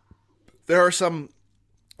 Well, there are some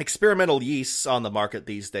experimental yeasts on the market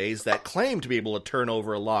these days that claim to be able to turn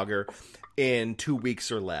over a lager in 2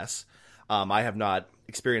 weeks or less. I have not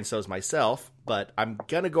experienced those myself, but I'm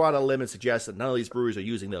gonna go out on a limb and suggest that none of these breweries are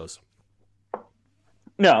using those.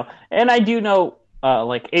 No, and I do know,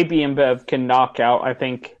 AB InBev can knock out, I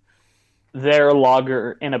think, their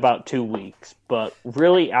lager in about 2 weeks. But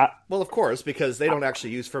really, well, of course, because they don't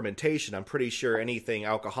actually use fermentation. I'm pretty sure anything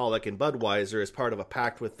alcoholic in Budweiser is part of a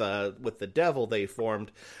pact with the devil they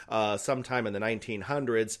formed sometime in the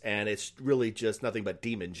 1900s, and it's really just nothing but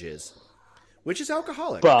demon jizz, which is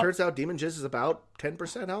alcoholic. It turns out demon jizz is about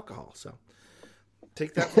 10% alcohol, so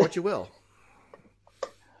take that for what you will.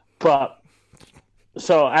 But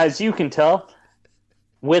so, as you can tell,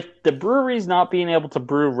 with the breweries not being able to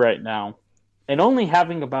brew right now, and only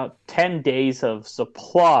having about 10 days of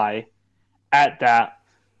supply at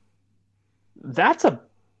that's a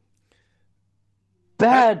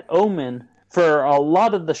bad omen for a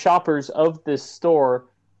lot of the shoppers of this store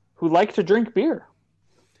who like to drink beer.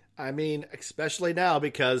 I mean, especially now,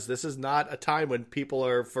 because this is not a time when people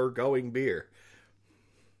are forgoing beer.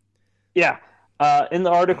 Yeah. In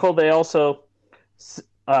the article, they also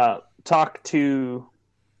talk to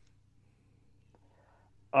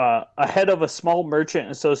a head of a small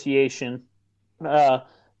merchant association that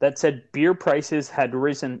said beer prices had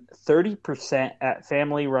risen 30% at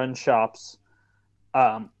family-run shops,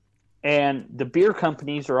 and the beer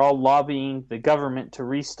companies are all lobbying the government to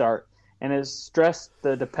restart, and has stressed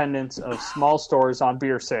the dependence of small stores on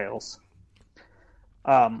beer sales.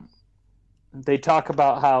 They talk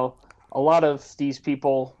about how a lot of these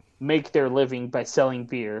people make their living by selling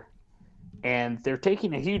beer, and they're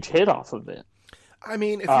taking a huge hit off of it. I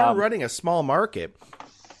mean, if you're running a small market,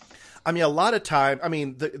 I mean, a lot of time, I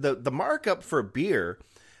mean, the markup for beer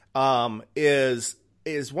is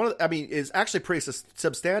actually pretty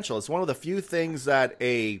substantial. It's one of the few things that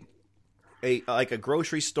a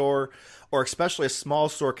grocery store or especially a small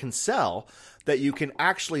store can sell that you can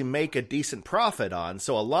actually make a decent profit on.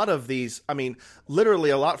 So a lot of these, I mean,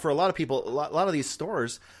 literally for a lot of people, a lot of these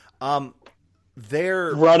stores,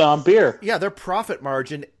 their run on beer. Yeah, their profit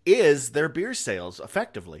margin is their beer sales,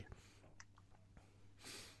 effectively.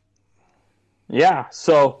 Yeah,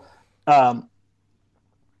 so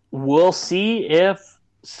we'll see if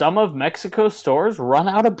some of Mexico's stores run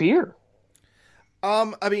out of beer.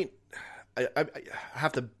 I mean, I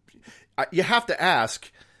have to. You have to ask.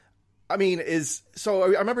 I mean, I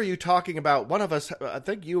remember you talking about one of us. I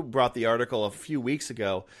think you brought the article a few weeks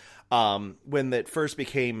ago, when it first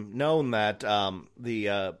became known that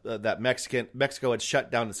that Mexico had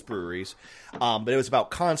shut down its breweries, but it was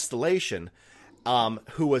about Constellation,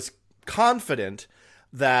 who was confident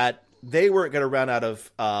that they weren't going to run out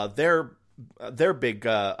of their big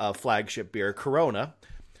flagship beer, Corona.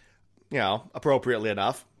 Appropriately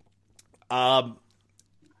enough.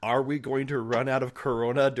 Are we going to run out of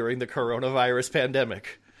Corona during the coronavirus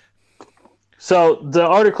pandemic? So the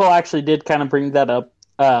article actually did kind of bring that up.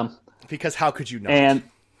 Because how could you not? And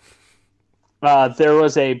there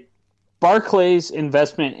was a Barclays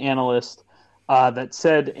investment analyst that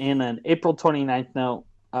said in an April 29th note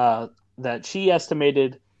that she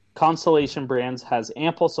estimated Constellation Brands has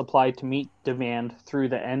ample supply to meet demand through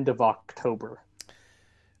the end of October.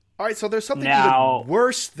 All right, so there's something even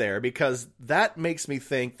worse there, because that makes me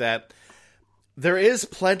think that there is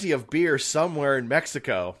plenty of beer somewhere in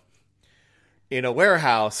Mexico in a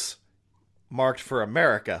warehouse marked for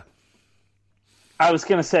America. I was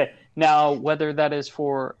going to say, now, whether that is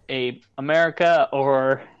for America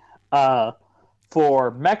or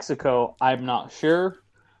for Mexico, I'm not sure.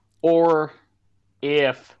 Or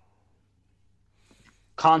if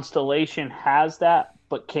Constellation has that,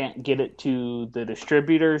 but can't get it to the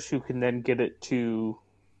distributors who can then get it to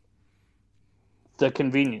the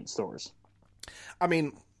convenience stores. I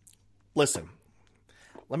mean, listen,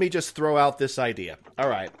 let me just throw out this idea. All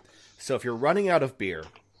right, so if you're running out of beer,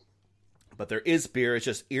 but there is beer, it's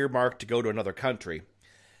just earmarked to go to another country,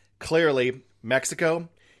 clearly, Mexico,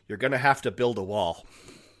 you're going to have to build a wall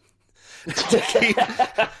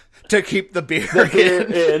to keep the beer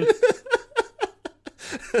in.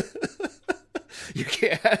 You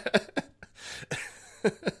can't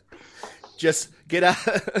just get out,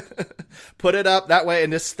 put it up that way,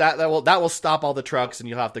 and that will stop all the trucks, and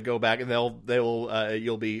you'll have to go back, and you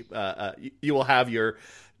will have your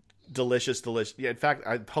delicious. Yeah, in fact,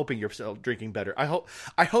 I'm hoping you're still drinking better. I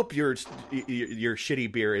hope your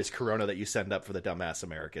shitty beer is Corona that you send up for the dumbass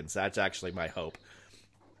Americans. That's actually my hope,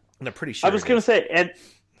 and I'm pretty sure. I was going to say,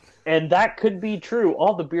 and that could be true.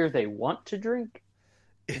 All the beer they want to drink,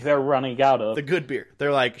 they're running out of. The good beer.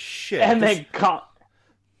 They're like, shit. And then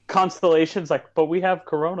Constellation's like, but we have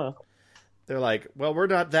Corona. They're like, well, we're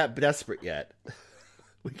not that desperate yet.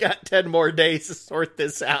 We got 10 more days to sort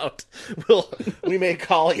this out. We may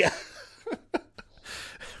call you.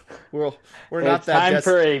 We're not that desperate. Time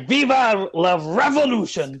for a Viva la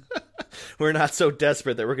Revolution. We're not so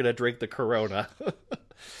desperate that we're going to drink the Corona.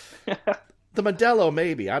 The Modelo,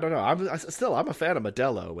 maybe. I don't know. I'm a fan of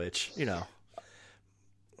Modelo, which,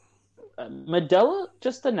 Modelo,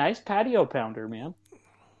 just a nice patio pounder, man.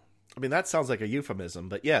 I mean, that sounds like a euphemism,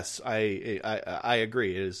 but yes, I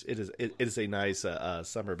agree. It is a nice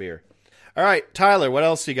summer beer. All right, Tyler, what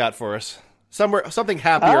else you got for us? Something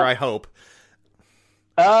happier, I hope.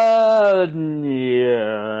 Yeah.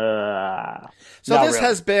 So this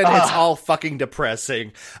has been It's All Fucking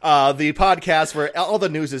Depressing, the podcast where all the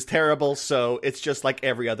news is terrible, so it's just like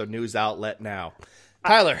every other news outlet now.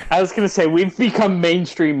 Tyler. I was going to say, we've become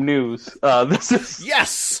mainstream news.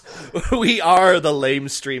 Yes! We are the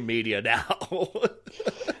lamestream media now.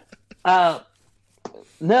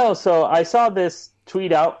 No, so I saw this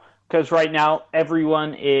tweet out, because right now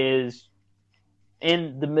everyone is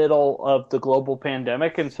in the middle of the global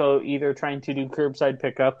pandemic, and so either trying to do curbside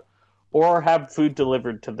pickup or have food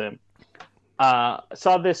delivered to them.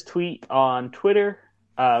 Saw this tweet on Twitter,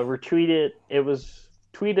 retweeted. It was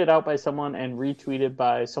tweeted out by someone and retweeted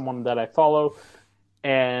by someone that I follow,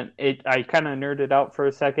 and I kind of nerded out for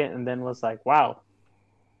a second and then was like, wow,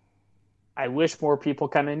 I wish more people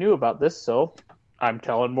kind of knew about this, so I'm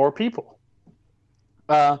telling more people.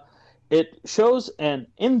 It shows an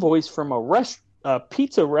invoice from a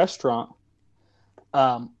pizza restaurant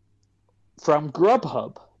from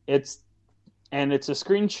Grubhub. It's a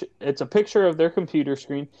screen. It's a picture of their computer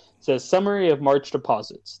screen. It says summary of March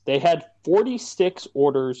deposits. They had 46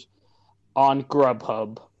 orders on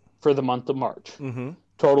Grubhub for the month of March,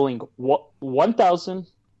 totaling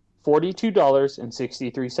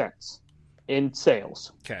 $1,042.63 in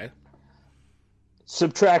sales. Okay.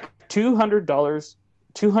 Subtract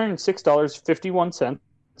 $206.51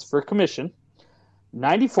 for commission,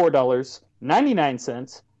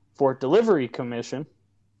 $94.99 for delivery commission,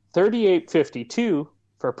 $38.52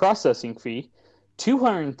 for processing fee,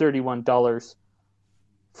 $231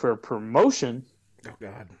 for promotion. Oh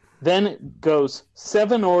God! Then it goes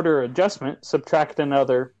 7 order adjustment. Subtract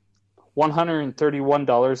another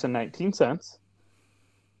 $131.19.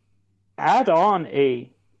 Add on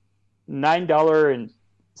a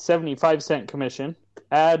 $9.75 commission,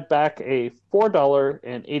 add back a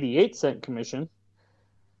 $4.88 commission,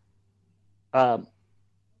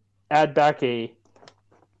 add back a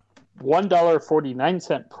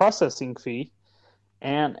 $1.49 processing fee,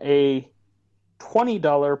 and a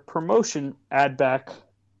 $20 promotion add back,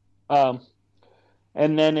 and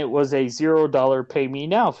then it was a $0 pay me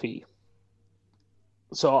now fee.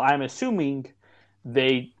 So I'm assuming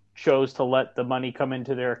they chose to let the money come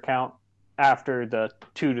into their account after the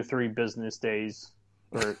 2 to 3 business days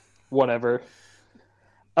or whatever.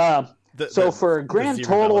 For a grand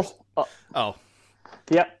total,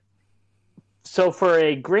 So for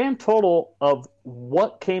a grand total of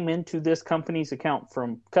what came into this company's account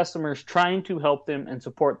from customers trying to help them and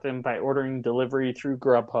support them by ordering delivery through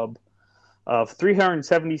Grubhub of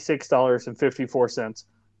 $376.54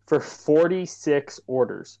 for 46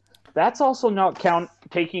 orders. That's also not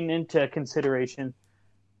taking into consideration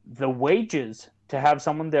the wages to have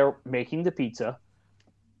someone there making the pizza,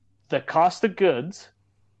 the cost of goods,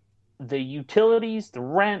 the utilities, the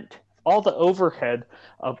rent, all the overhead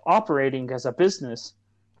of operating as a business.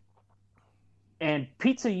 And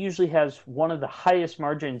pizza usually has one of the highest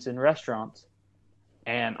margins in restaurants.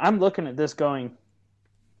 And I'm looking at this going,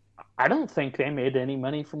 I don't think they made any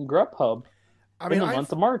money from Grubhub in the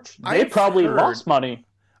month of March. They probably lost money.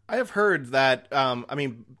 I have heard that,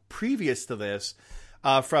 previous to this,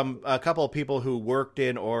 from a couple of people who worked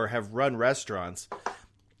in or have run restaurants,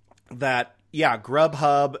 that,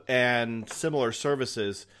 Grubhub and similar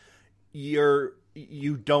services, you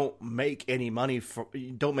don't make any money,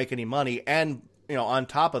 and, on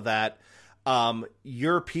top of that,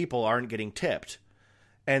 your people aren't getting tipped.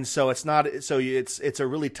 And so it's a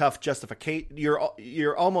really tough justification.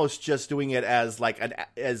 You're almost just doing it as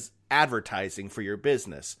as advertising for your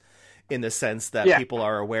business, in the sense that people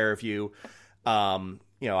are aware of you.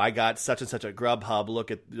 I got such and such a Grubhub.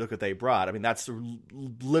 Look what they brought. I mean, that's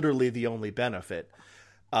literally the only benefit.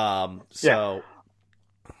 Oh,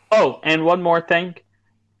 and one more thing.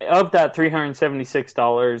 Of that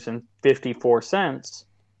 $376.54,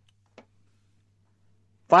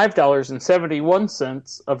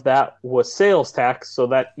 $5.71 of that was sales tax, so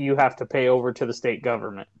that you have to pay over to the state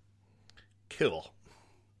government. Cool.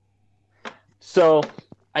 So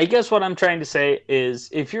I guess what I'm trying to say is,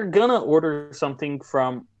 if you're going to order something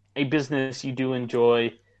from a business you do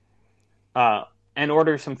enjoy, and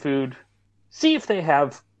order some food, see if they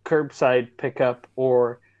have curbside pickup,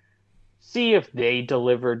 or see if they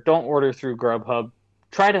deliver. Don't order through Grubhub.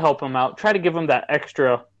 Try to help them out. Try to give them that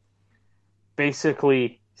extra,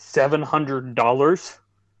 basically $700.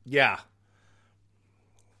 Yeah.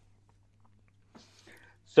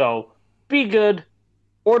 So be good.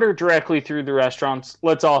 Order directly through the restaurants.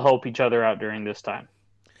 Let's all help each other out during this time.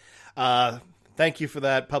 Thank you for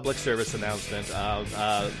that public service announcement.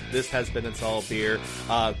 This has been It's All Beer.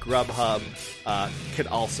 Grubhub can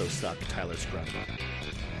also suck Tyler's Grubhub.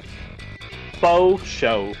 Faux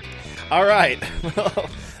show. All right.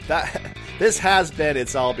 This has been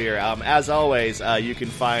It's All Beer. As always, you can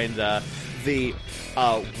find the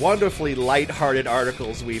wonderfully lighthearted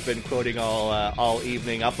articles we've been quoting all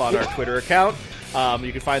evening up on our Twitter account.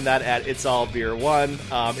 You can find that at It's All Beer 1.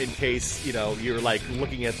 In case you're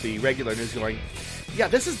looking at the regular news going, yeah,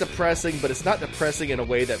 this is depressing, but it's not depressing in a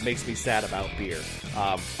way that makes me sad about beer.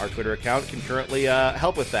 Our Twitter account can currently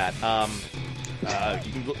help with that.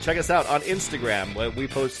 You can check us out on Instagram. We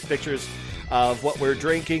post pictures of what we're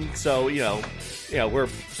drinking, so so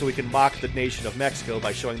we can mock the nation of Mexico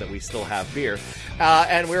by showing that we still have beer.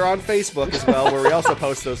 And we're on Facebook as well, where we also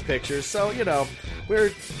post those pictures. So you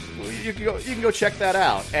can go check that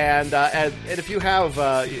out. And if you have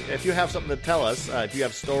something to tell us, if you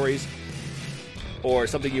have stories or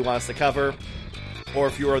something you want us to cover, or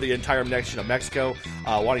if you are the entire nation of Mexico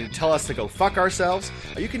wanting to tell us to go fuck ourselves,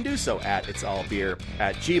 you can do so at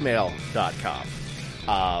itsallbeer@gmail.com.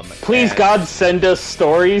 Please, God, send us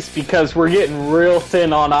stories, because we're getting real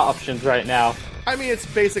thin on options right now. I mean, it's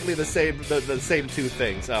basically the same two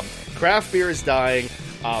things. Craft beer is dying.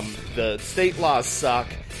 The state laws suck.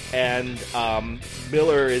 And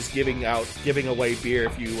Miller is giving away beer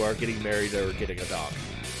if you are getting married or getting a dog.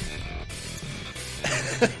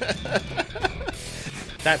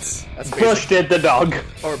 That's Bush did the dog.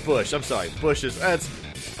 Or Bush. I'm sorry. Bush is. That's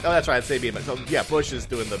right. I'd say me. So yeah, Bush is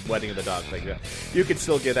doing the wedding of the dog thing. Yeah. You can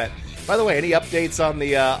still get that. By the way, any updates on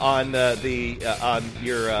the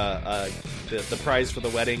prize for the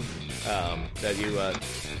wedding that you?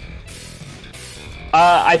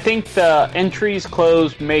 I think the entries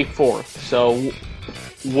closed May 4th, so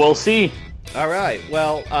we'll see. All right.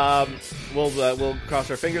 Well, we'll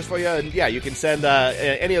cross our fingers for you, and yeah, you can send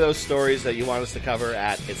any of those stories that you want us to cover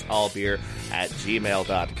at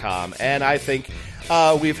itsallbeer@gmail.com. And I think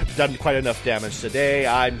we've done quite enough damage today.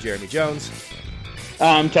 I'm Jeremy Jones.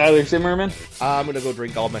 I'm Tyler Zimmerman. I'm gonna go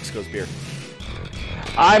drink all Mexico's beer.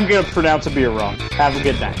 I'm gonna pronounce a beer wrong. Have a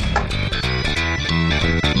good night.